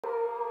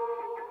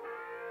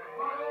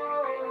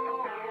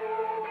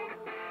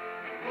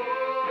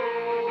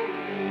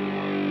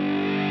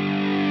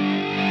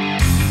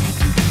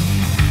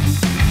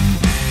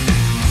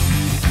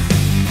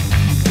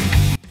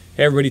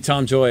Hey everybody,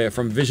 Tom Gioia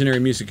from Visionary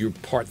Music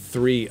Group, part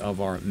 3 of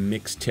our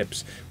mix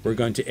tips. We're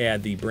going to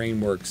add the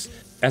Brainworx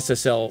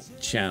SSL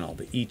channel,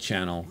 the E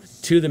channel,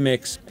 to the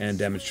mix and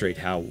demonstrate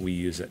how we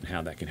use it and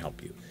how that can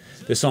help you.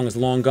 This song is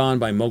Long Gone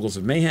by Moguls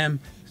of Mayhem,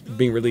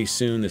 being released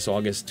soon this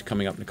August,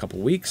 coming up in a couple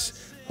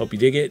weeks. Hope you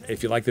dig it.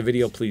 If you like the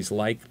video, please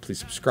like, please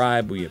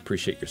subscribe. We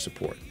appreciate your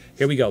support.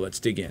 Here we go, let's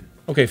dig in.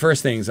 Okay,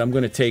 first things, I'm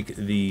going to take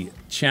the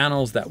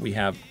channels that we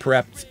have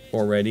prepped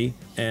already,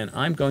 and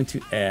I'm going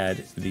to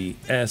add the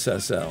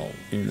SSL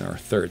in our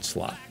third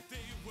slot.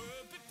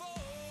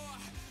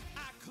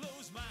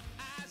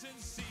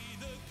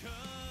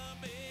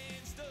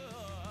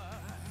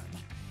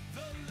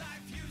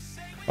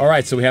 All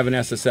right, so we have an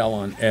SSL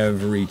on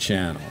every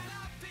channel.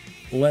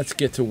 Let's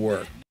get to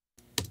work.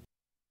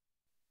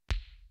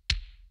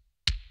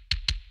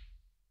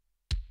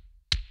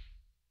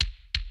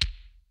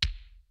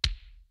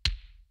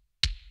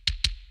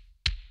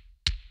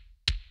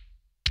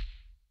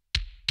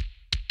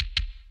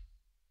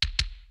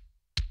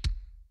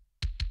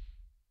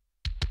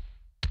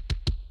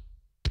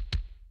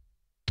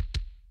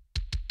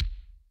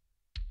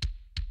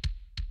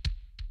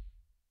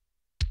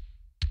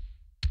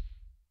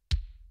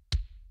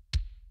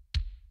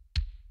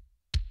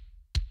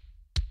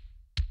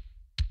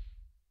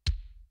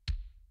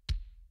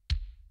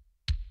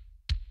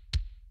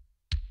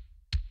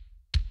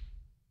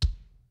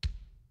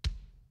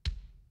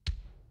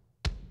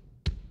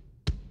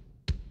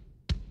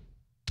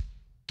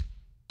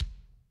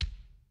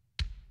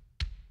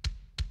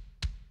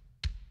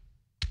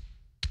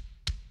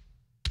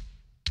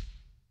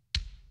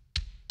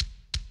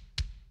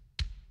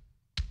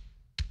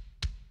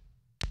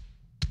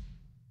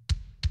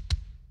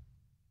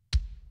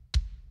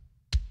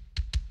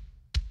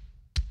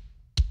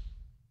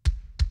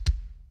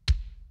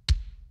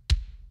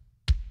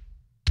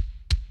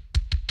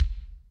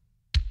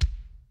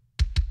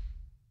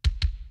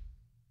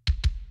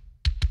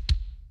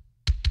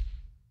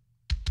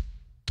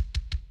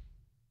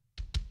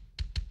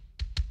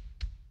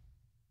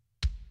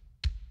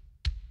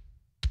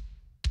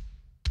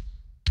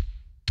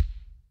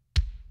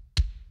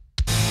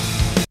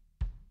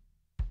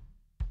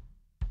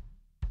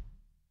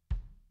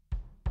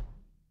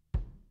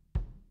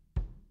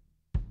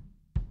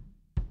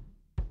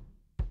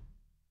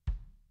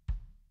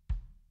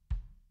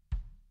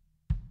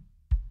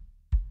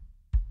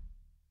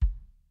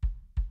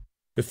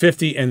 The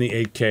 50 and the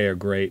 8K are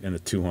great, and the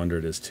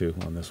 200 is too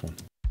on this one.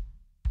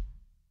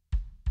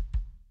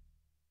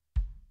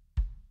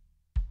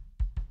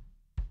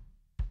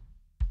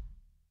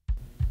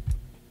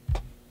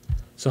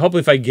 So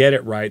hopefully if I get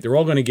it right, they're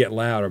all going to get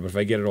louder, but if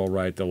I get it all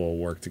right, they'll all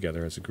work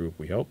together as a group,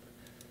 we hope.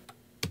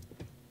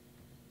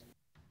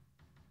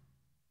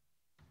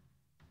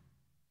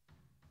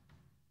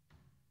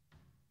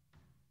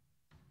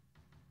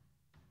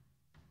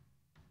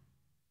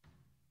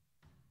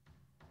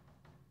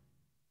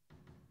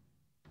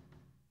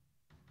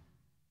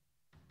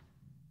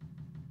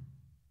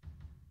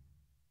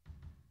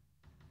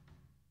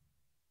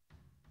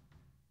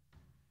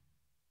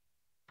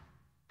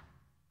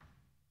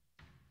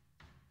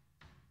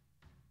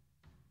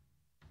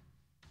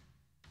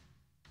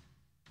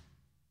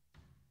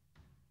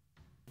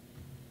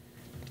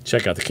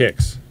 Check out the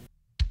kicks.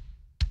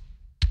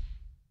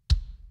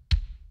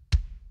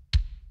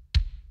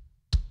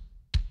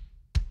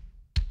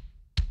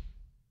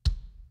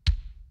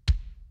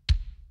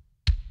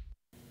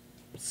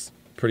 It's a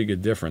pretty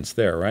good difference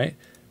there, right?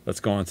 Let's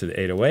go on to the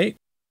 808.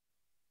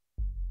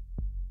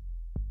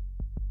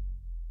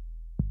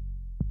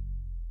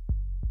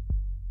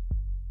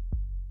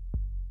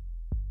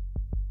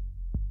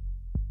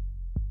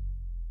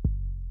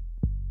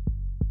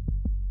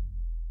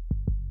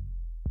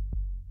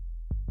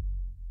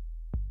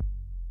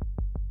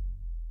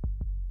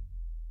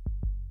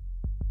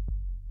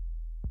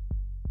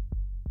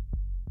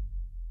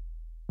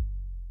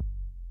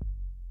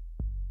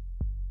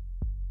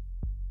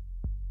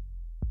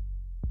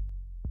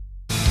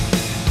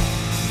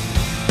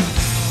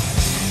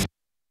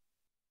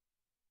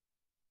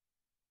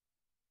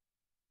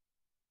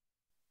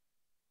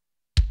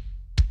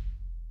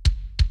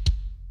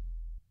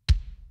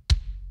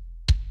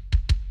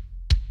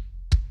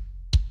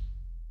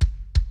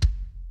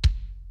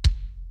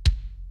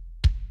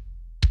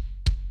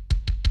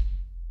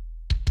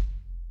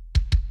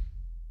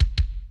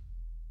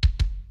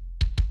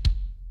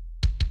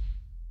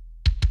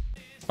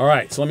 All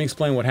right, so let me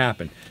explain what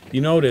happened. You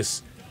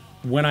notice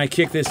when I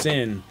kick this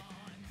in,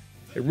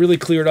 it really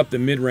cleared up the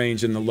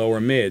mid-range and the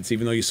lower mids,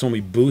 even though you saw me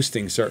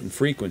boosting certain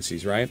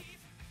frequencies, right?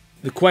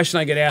 The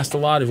question I get asked a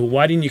lot is, well,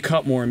 why didn't you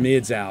cut more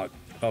mids out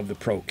of the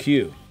Pro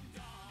Q?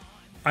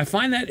 I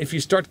find that if you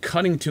start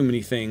cutting too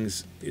many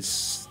things, the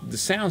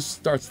sound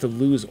starts to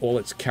lose all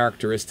its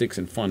characteristics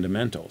and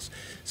fundamentals.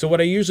 So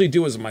what I usually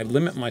do is I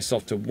limit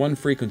myself to one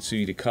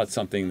frequency to cut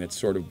something that's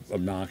sort of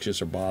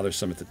obnoxious or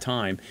bothersome at the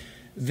time.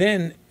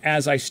 Then,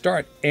 as I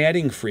start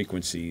adding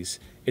frequencies,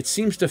 it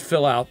seems to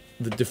fill out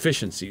the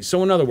deficiencies.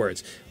 So in other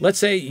words, let's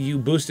say you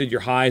boosted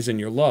your highs and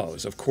your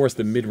lows. Of course,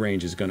 the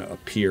mid-range is going to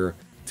appear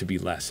to be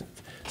lessened.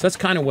 So that's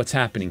kind of what's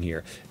happening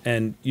here.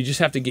 And you just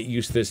have to get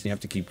used to this, and you have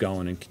to keep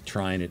going and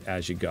trying it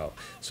as you go.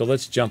 So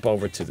let's jump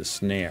over to the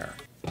snare.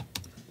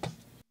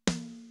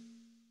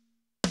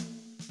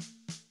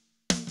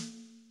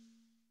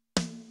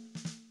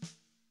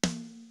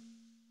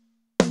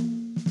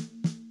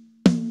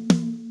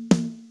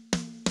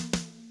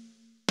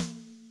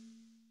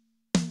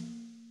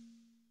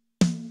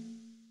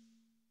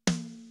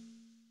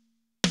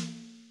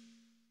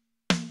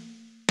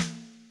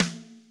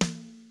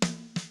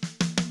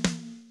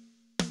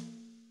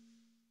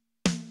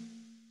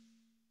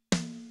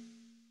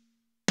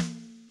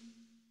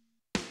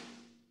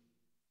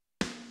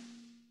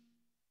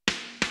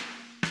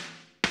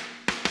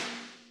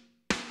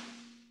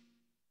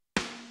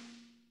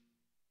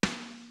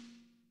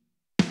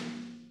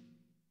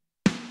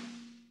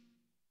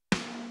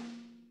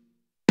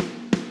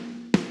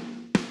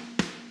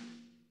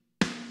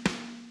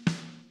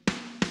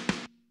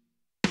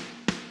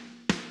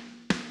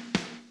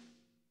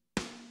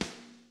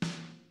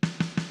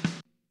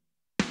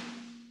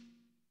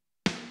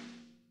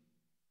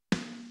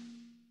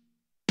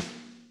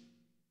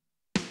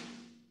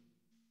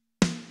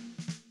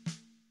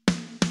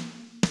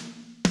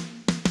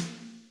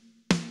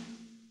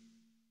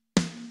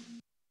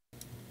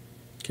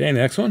 Okay,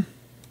 next one.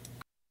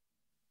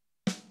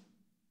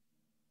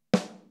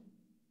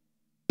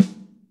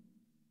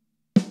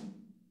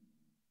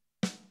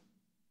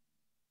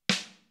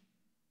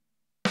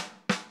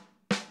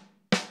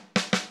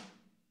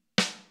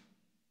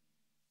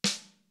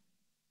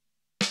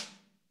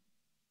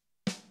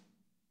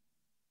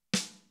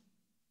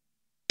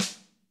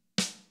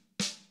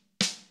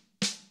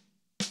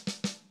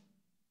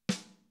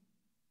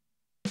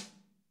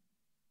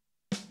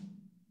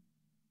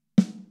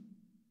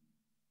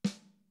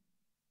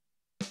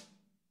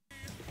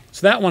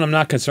 So that one I'm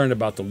not concerned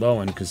about the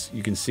low end because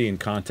you can see in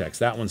context.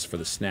 That one's for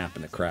the snap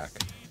and the crack.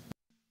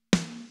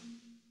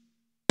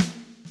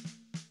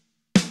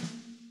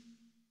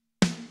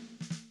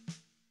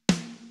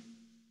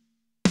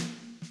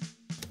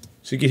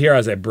 So you can hear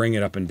as I bring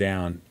it up and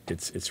down,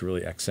 it's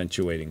really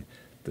accentuating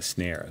the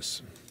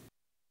snares.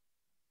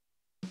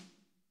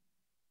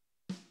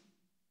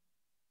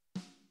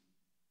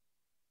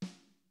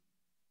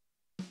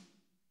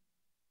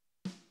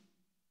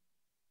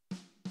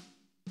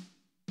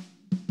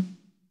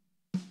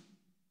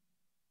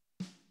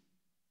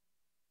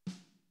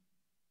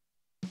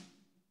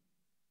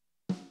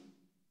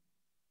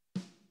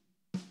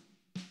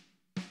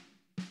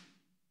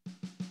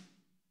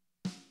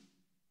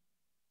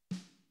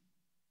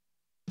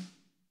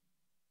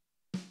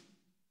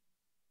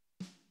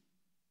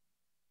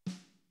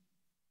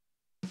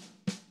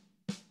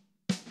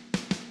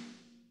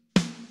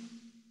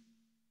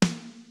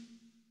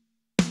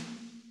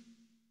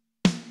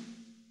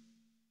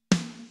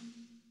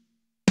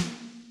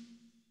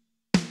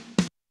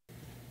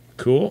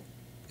 Cool.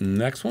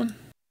 Next one.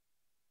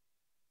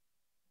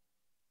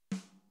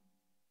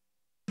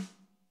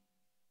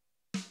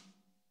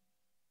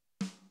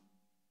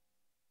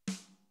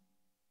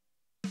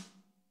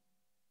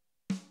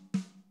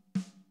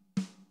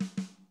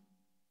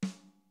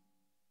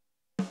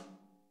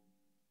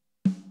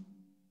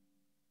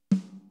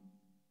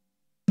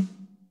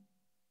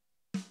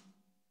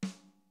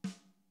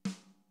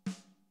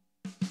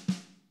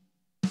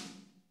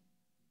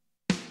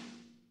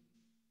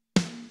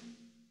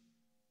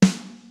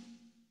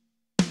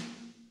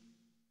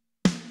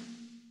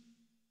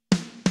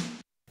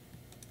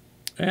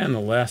 And the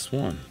last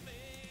one.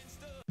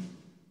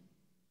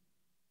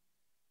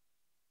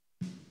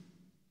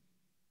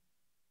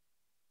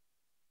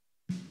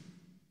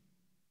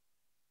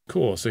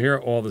 Cool. So here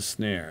are all the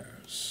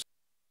snares.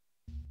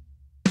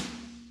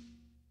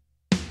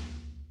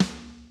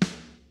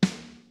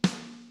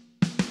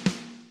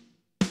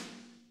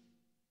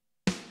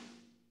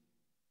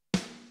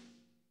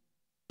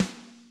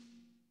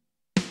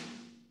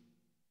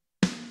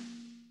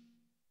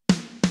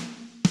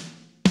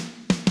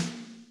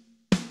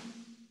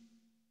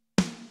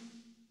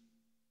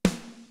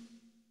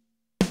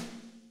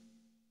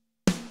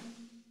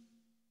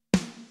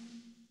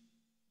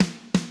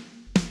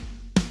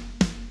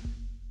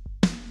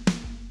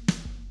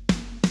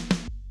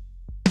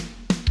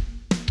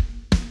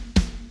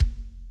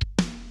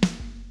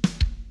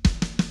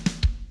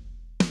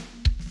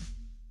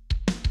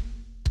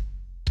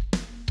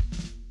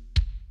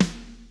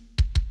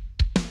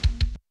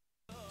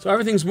 So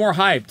everything's more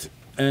hyped,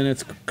 and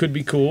it could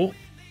be cool.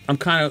 I'm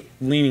kind of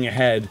leaning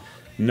ahead,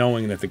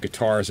 knowing that the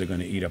guitars are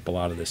going to eat up a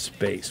lot of this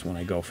space when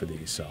I go for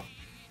these. So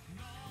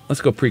let's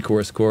go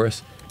pre-chorus,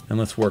 chorus, and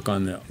let's work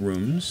on the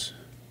rooms.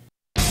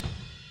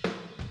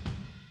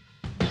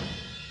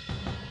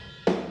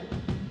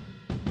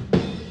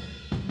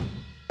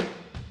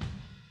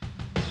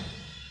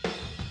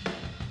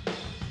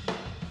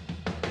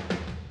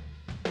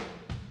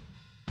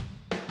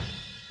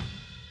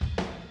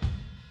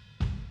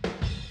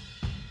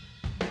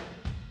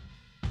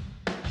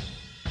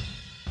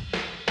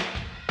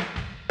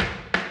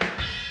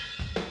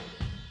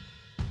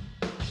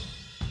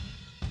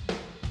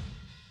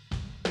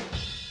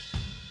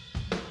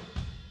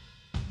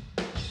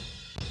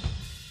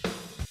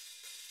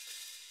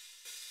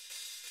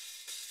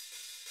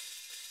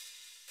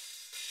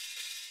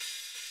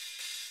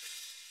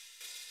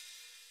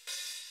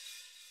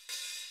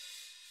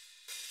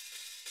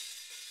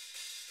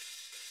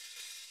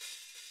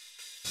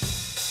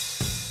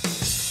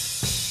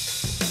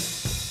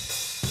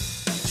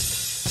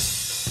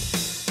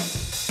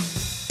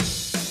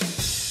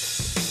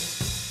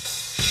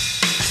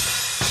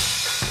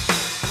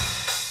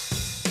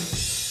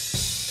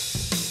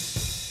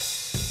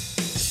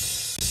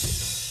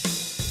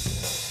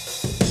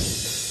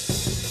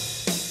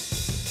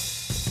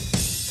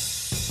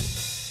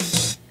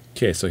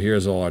 Okay, so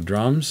here's all our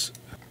drums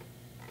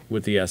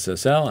with the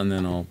SSL, and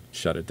then I'll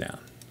shut it down.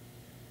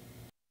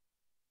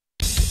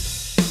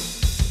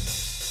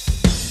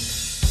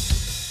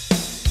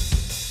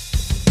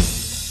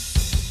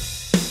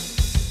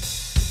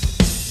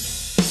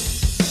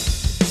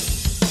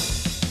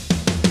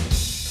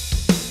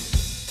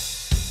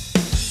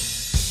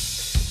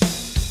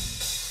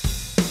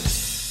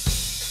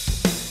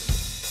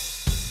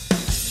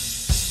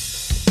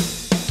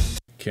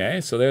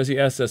 Okay, so there's the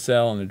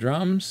SSL and the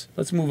drums.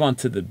 Let's move on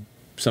to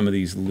some of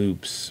these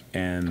loops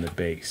and the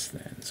bass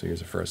then. So here's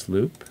the first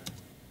loop.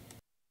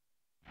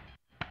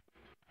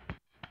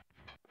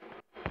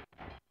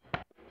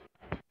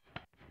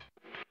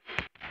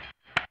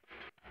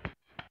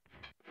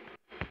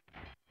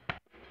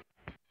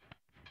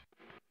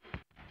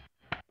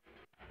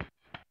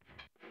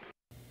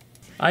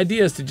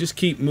 Idea is to just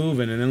keep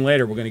moving, and then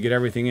later we're going to get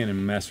everything in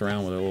and mess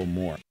around with it a little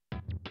more.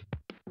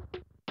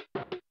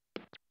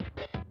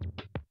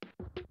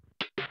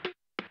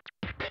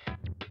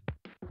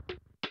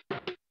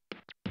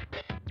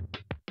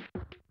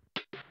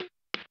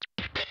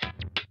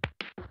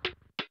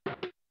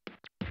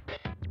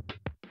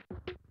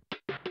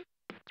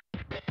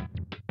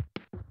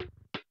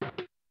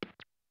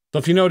 So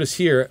if you notice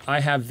here,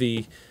 I have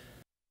the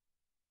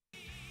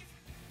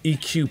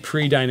EQ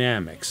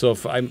pre-dynamic. So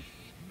if I'm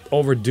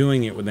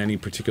overdoing it with any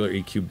particular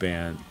EQ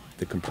band,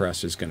 the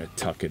compressor is going to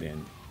tuck it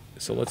in.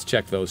 So let's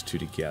check those two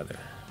together.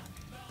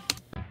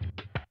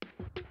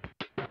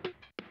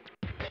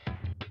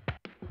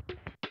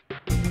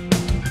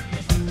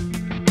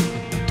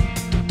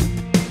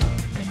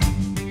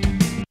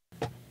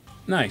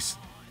 Nice.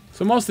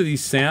 So most of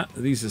these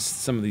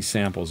some of these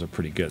samples are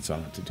pretty good, so I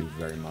don't have to do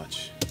very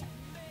much.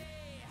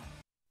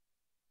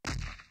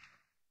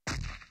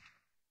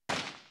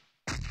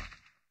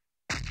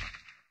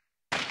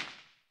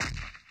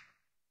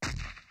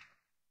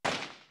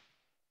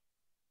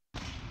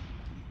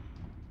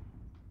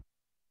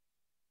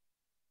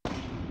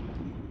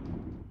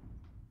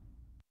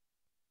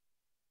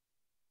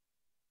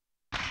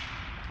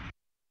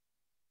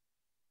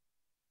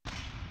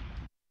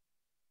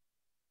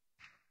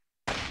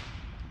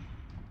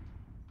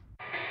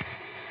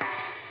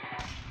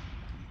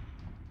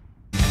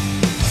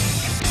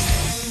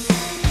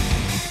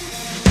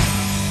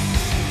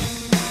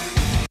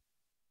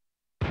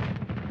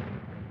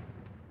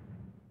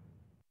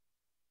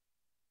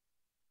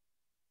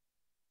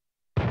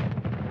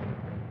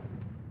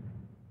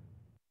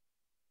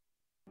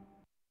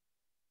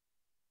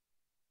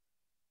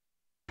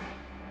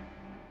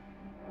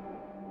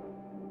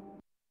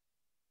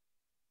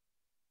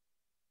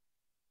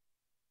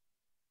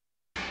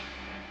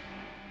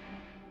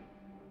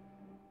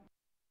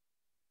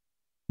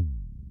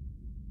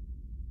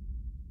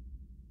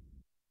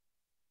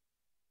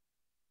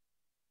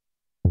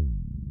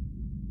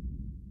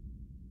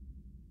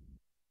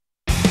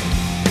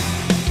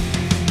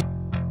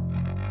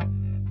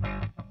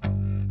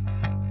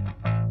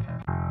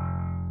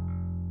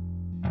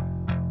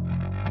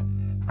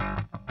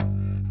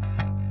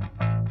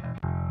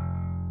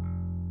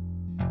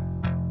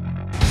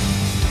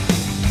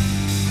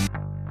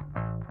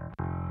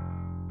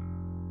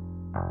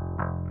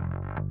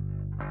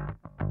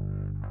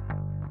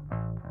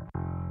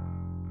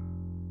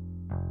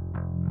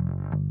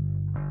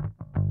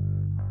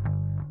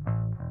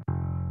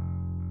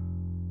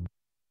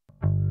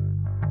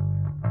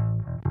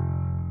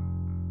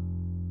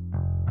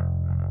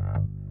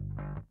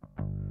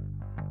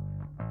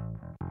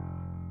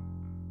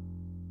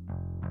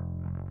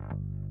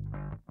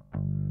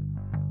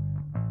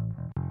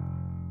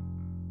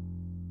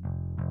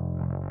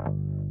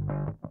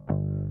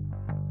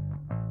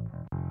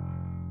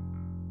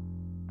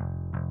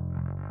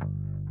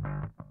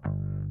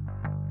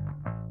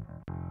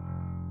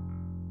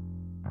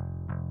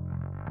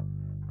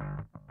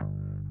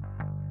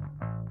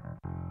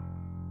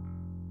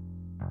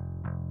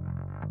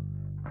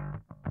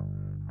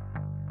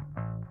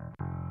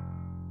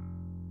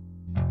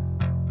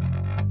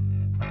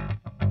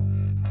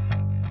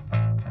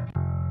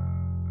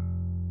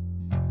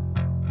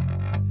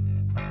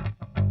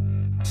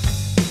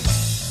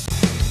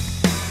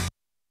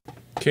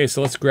 Okay,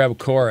 so let's grab a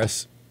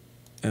chorus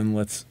and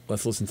let's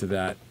listen to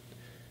that.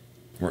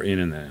 We're in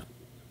and out.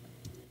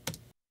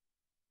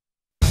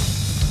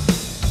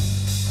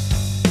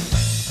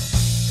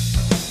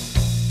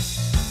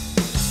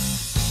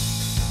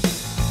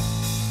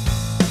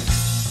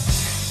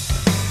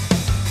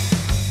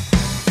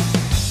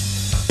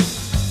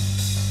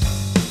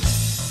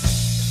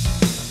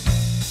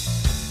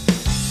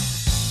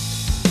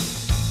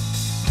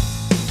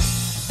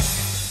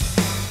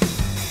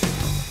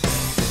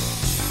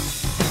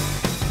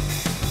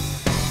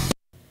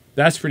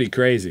 That's pretty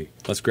crazy.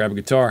 Let's grab a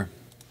guitar.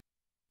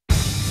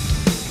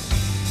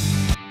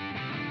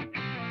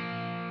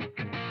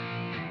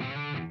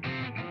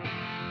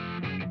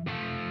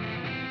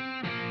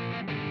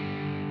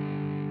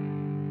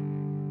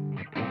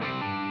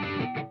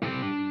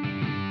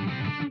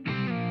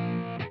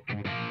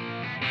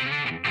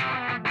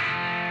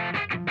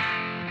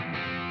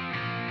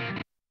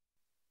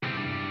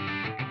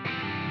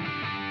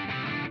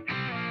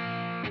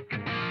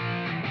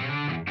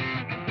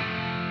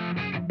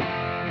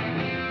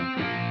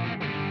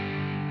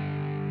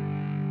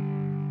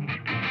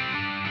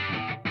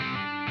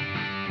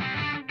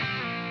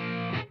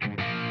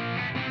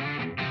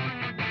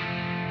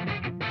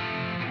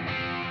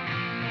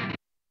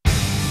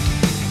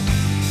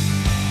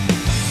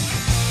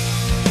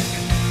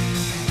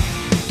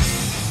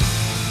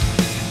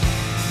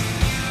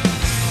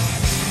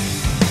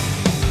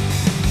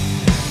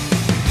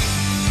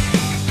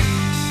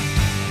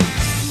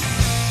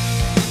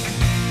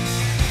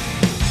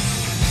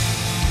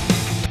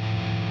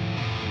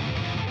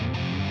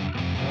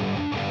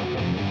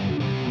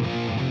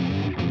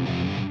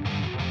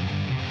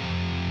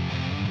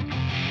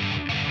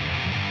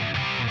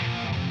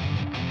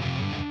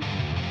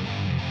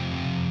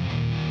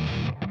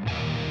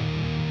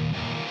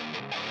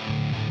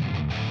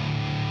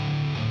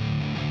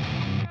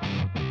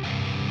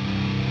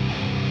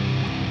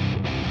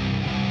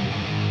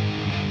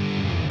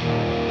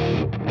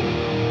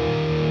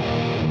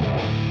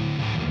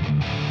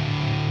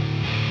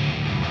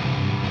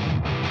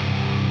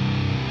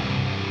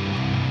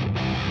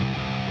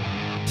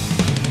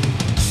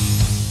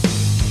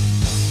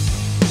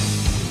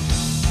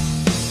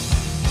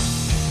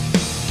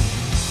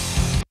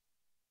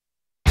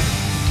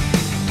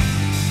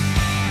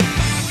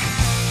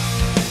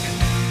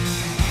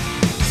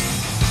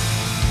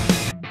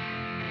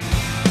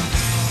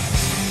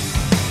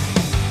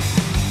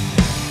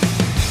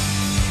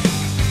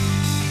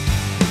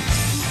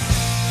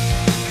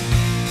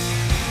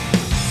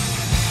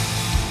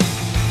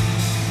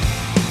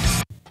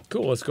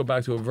 Cool, let's go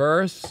back to a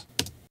verse.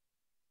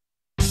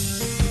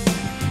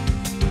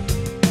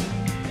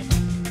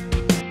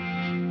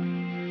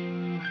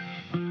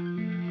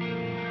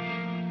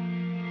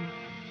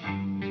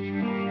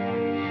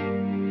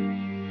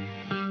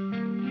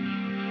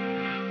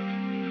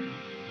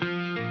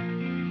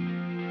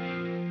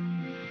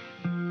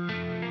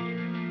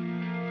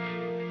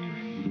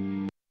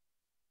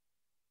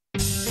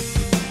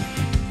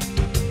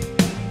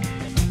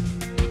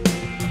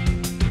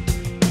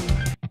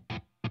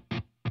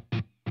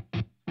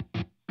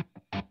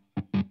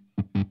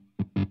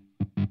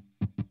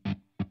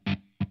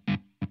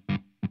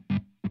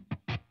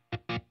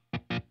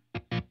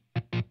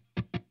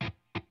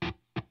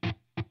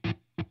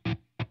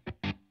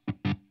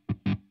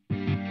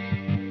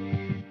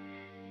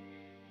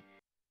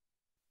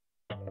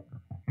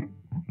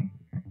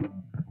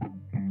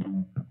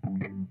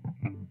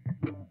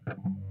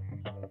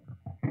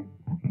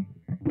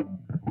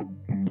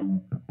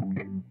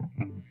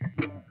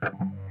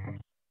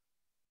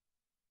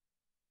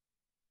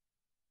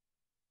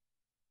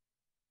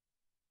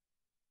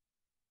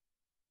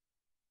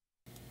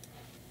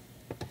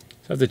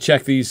 So I have to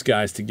check these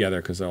guys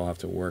together because they'll have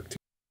to work together.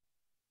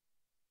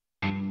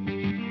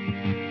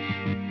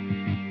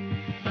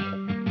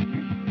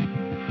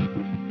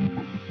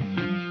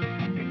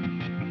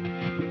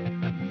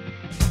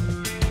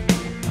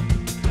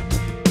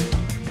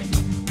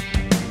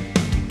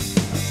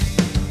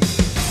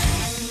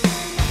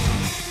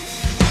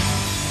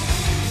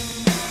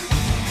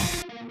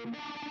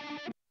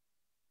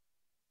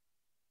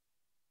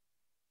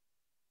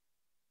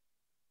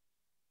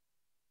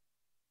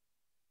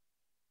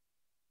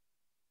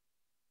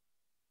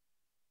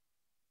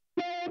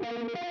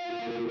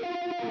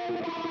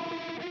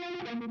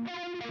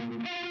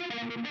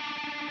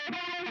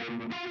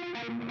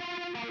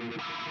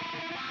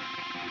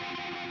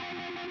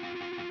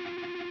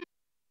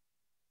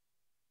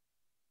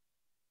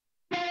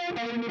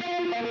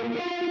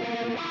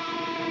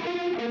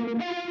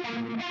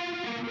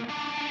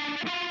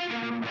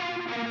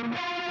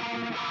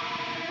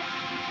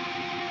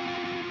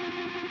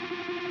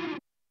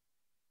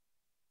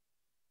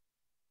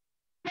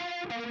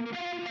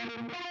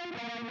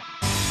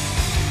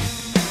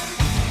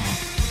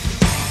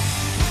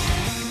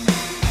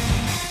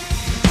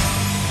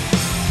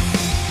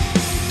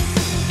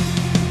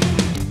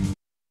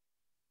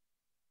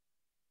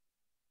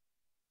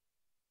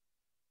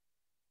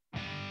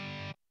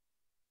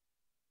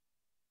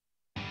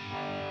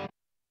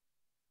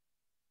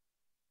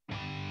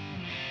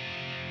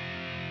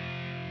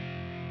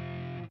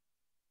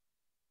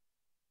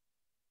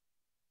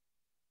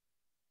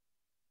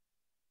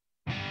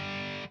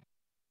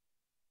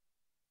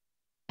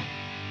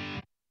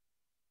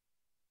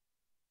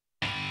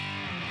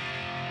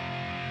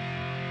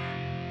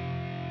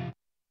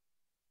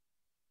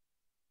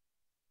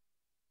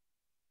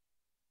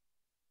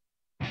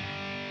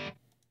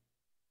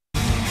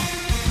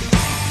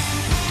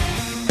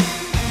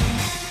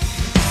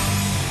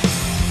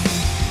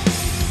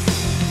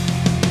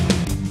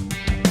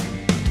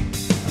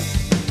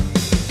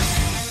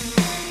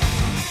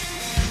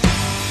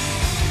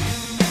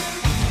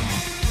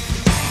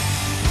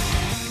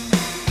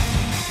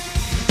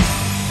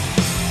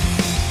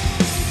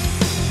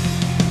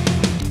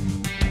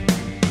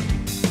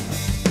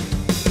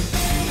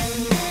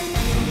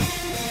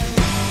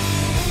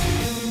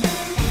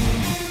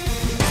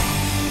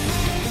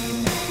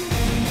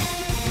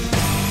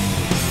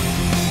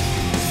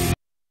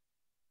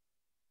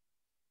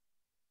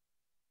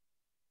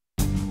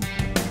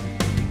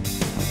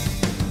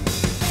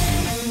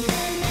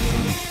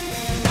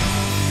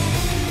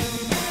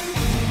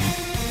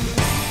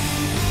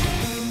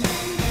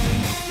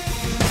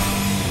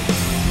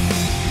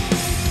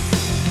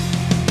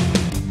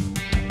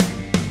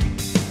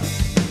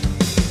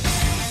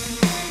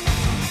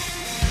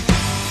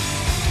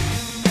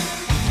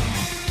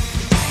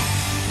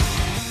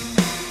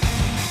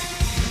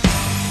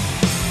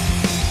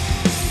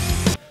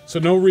 So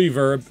no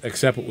reverb,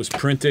 except it was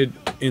printed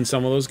in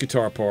some of those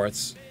guitar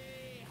parts.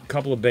 A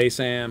couple of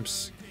bass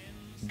amps,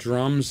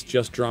 drums,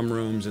 just drum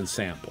rooms, and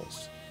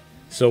samples.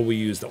 So we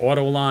used the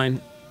Autoline,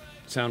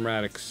 Sound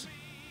Radix,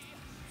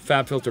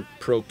 FabFilter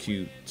Pro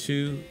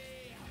Q2,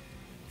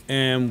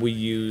 and we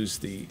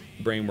used the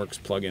Brainworx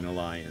Plugin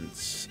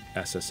Alliance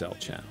SSL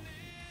channel.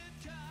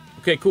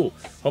 Okay, cool.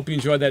 Hope you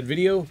enjoyed that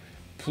video.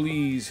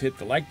 Please hit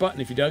the like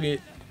button if you dug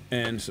it,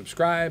 and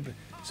subscribe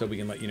so we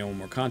can let you know when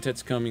more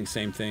content's coming.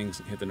 Same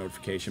things, hit the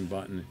notification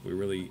button. We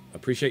really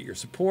appreciate your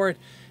support,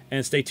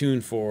 and stay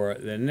tuned for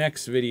the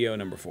next video,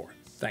 number 4.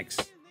 Thanks.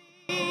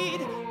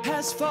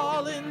 Has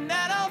fallen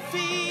at our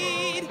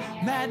feet.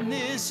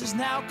 Madness is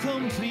now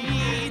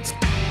complete.